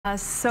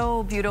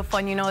So beautiful,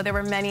 and you know there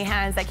were many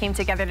hands that came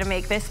together to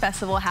make this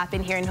festival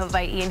happen here in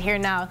Hawaii. And here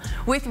now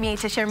with me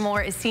to share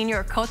more is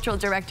Senior Cultural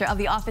Director of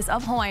the Office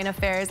of Hawaiian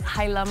Affairs,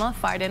 Hailama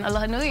Farden.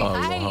 Aloha nui.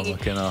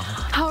 Aloha.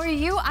 How are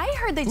you? I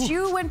heard that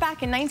you went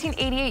back in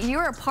 1988. You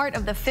were a part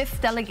of the 5th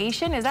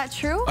delegation. Is that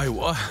true? I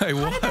was. How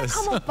did that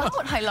come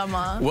about,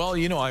 Hailama? Well,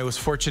 you know, I was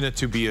fortunate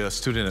to be a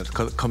student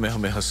at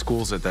Kamehameha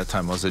schools at that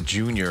time. I was a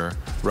junior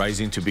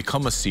rising to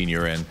become a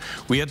senior, and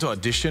we had to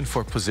audition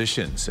for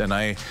positions. And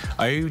I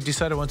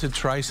decided I wanted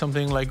to try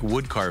something like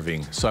wood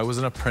carving. So I was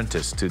an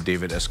apprentice to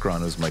David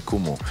Escron, who's my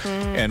kumu.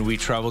 And we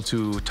traveled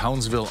to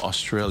Townsville,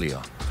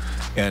 Australia.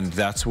 And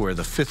that's where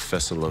the 5th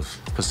Festival of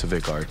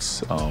Pacific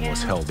Arts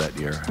was held that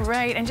year.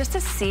 Right, and just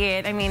to see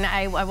it, I mean,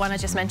 I want to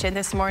just mention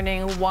this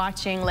morning,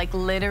 watching like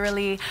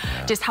literally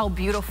just how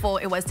beautiful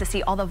it was to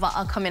see all the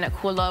va'a come in at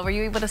Kula. Were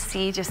you able to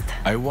see just...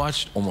 I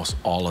watched almost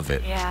all of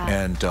it.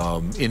 And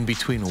in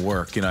between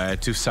work, you know, I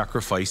had to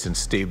sacrifice and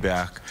stay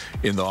back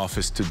in the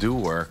office to do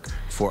work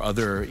for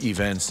other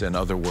events and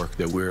other work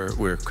that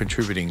we're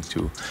contributing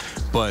to.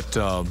 But,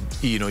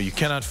 you know, you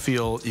cannot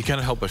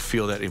help but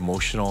feel that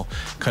emotional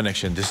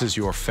connection. This is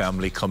your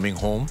family coming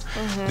home.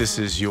 This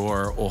is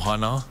your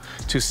ohana.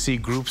 To see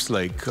groups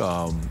like,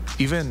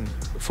 even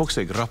folks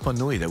like Rapa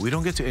Nui that we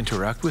don't get to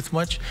interact with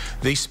much.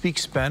 They speak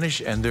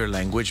Spanish and their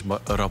language,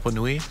 Rapa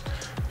Nui,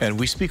 and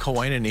we speak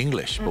Hawaiian and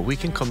English, but we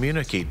can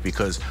communicate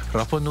because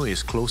Rapa Nui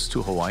is close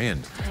to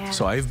Hawaiian.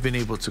 So I've been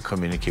able to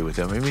communicate with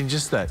them. I mean,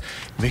 just that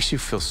makes you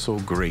feel so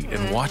great.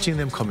 And watching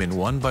them come in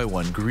one by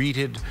one,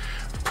 greeted,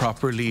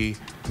 properly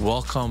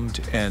welcomed,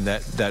 and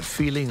that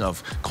feeling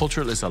of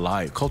culture is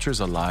alive. Culture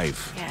is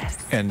alive. Yes.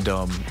 And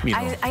you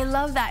know, I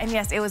love that. And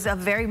yes, it was a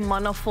very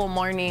manawful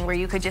morning where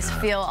you could just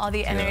feel all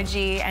the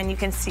energy and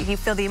you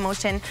feel the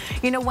emotion.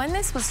 You know, when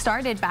this was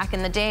started back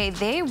in the day,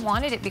 they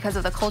wanted it because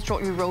of the cultural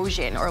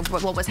erosion or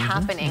what was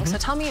happening. So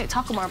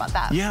talk more about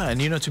that. Yeah,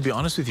 and you know, to be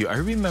honest with you, I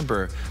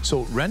remember,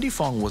 so Randy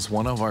Fong was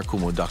one of our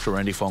kumu, Dr.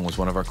 Randy Fong was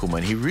one of our kumu,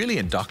 and he really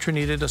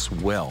indoctrinated us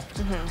well.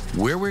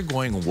 Where we're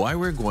going, why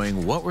we're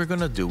going, what we're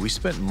gonna do. We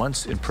spent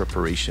months in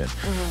preparation.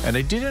 And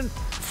I didn't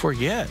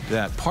forget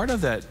that part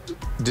of that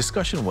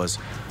discussion was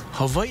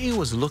Hawaii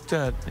was looked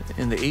at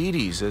in the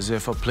 80s as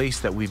if a place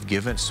that we've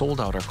sold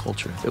out our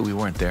culture, that we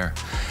weren't there.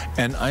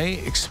 And I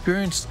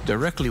experienced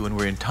directly when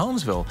we were in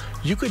Townsville,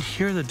 you could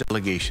hear the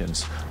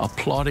delegations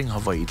applauding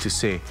Hawaii to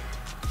say,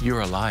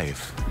 you're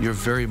alive. You're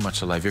very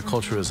much alive. Your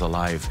culture is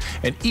alive.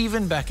 And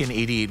even back in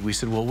 88, we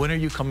said, well, when are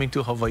you coming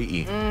to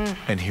Hawaii?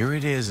 And here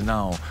it is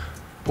now,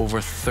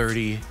 over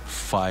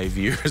 35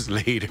 years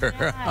later.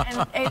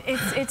 And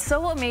it's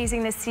so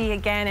amazing to see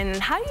again. And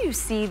how do you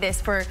see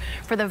this for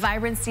the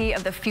vibrancy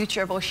of the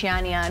future of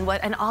Oceania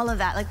and all of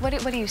that? Like, what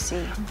do you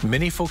see?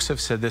 Many folks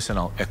have said this, and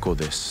I'll echo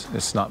this.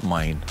 It's not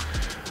mine.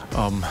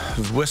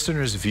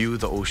 Westerners view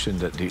the ocean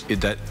that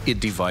it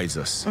divides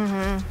us.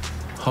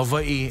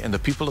 Hawaii and the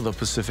people of the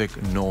Pacific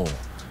know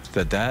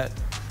that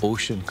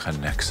ocean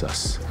connects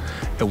us.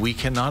 And we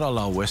cannot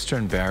allow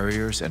Western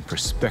barriers and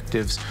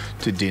perspectives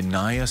to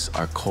deny us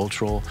our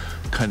cultural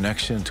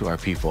connection to our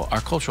people,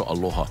 our cultural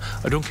aloha.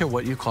 I don't care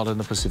what you call it in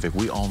the Pacific,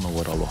 we all know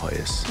what aloha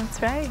is.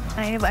 That's right.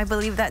 I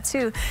believe that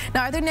too.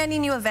 Now, are there any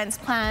new events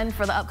planned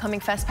for the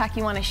upcoming FestPAC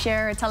you want to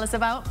share or tell us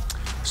about?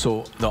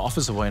 So the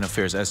Office of Hawaiian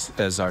Affairs,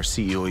 as our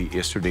CEO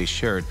yesterday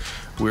shared,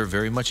 we're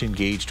very much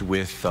engaged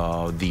with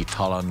the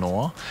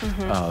Talanoa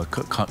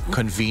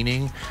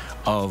convening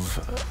of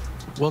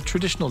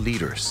traditional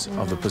leaders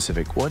of the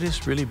Pacific. What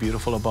is really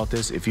beautiful about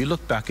this, if you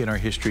look back in our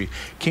history,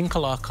 King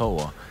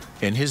Kalakaua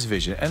and his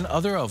vision and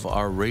other of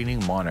our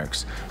reigning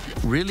monarchs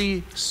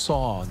really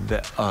saw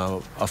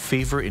a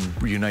favor in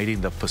uniting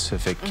the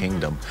Pacific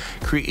Kingdom,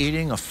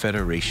 creating a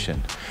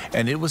federation.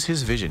 And it was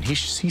his vision. He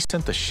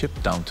sent a ship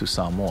down to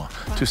Samoa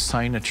to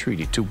sign a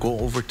treaty, to go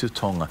over to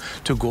Tonga,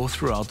 to go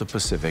throughout the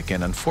Pacific.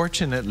 And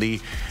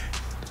unfortunately,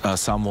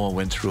 Samoa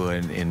went through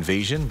an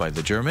invasion by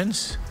the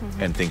Germans,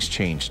 and things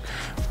changed.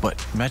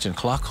 But imagine,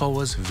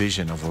 Kalakaua's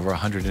vision of over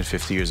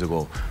 150 years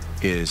ago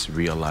is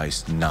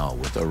realized now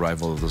with the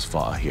arrival of those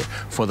va'a here.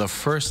 For the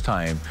first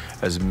time,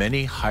 as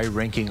many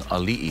high-ranking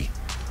ali'i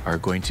are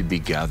going to be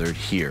gathered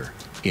here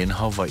in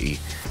Hawaii,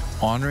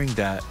 honoring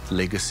that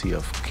legacy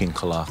of King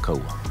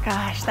Kalakaua.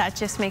 Gosh, that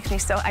just makes me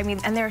so, I mean,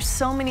 and there are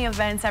so many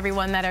events,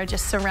 everyone, that are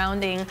just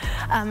surrounding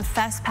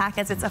FestPAC,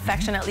 as it's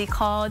affectionately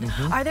called.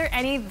 Are there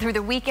any through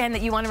the weekend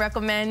that you want to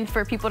recommend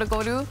for people to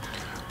go to?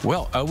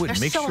 Well, I would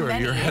make sure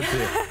many. You're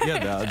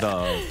at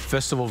the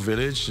Festival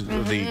Village.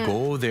 They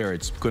go there.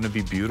 It's going to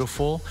be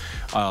beautiful.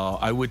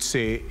 I would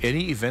say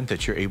any event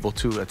that you're able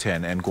to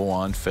attend and go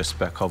on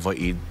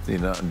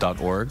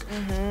FestPACHawaii.org.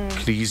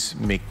 Please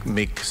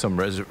make some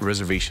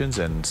reservations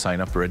and sign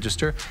up,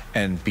 register,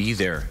 and be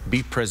there.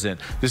 Be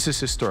present. This is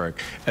historic.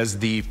 As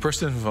the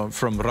person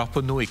from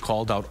Rapa Nui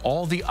called out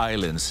all the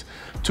islands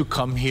to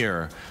come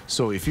here.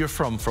 So if you're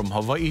from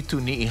Hawaii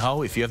to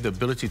Ni'ihau, if you have the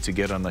ability to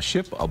get on a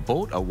ship, a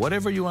boat, or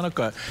whatever you you want to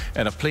go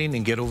and a plane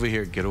and get over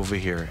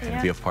here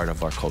and be a part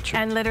of our culture.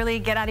 And literally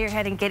get out of your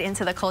head and get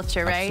into the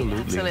culture, right?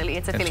 Absolutely.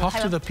 It's a and feeling.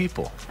 talk to the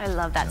people. I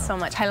love that so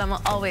much.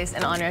 Hailama, always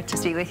an honor to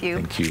speak with you.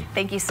 Thank you.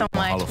 Thank you so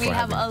much. We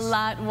have a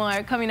lot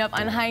more coming up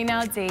on High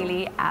Now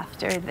Daily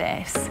after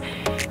this.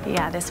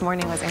 Yeah, this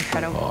morning was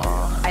incredible.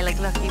 I look,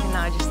 even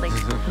now, just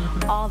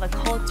like all the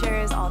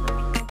cultures, all the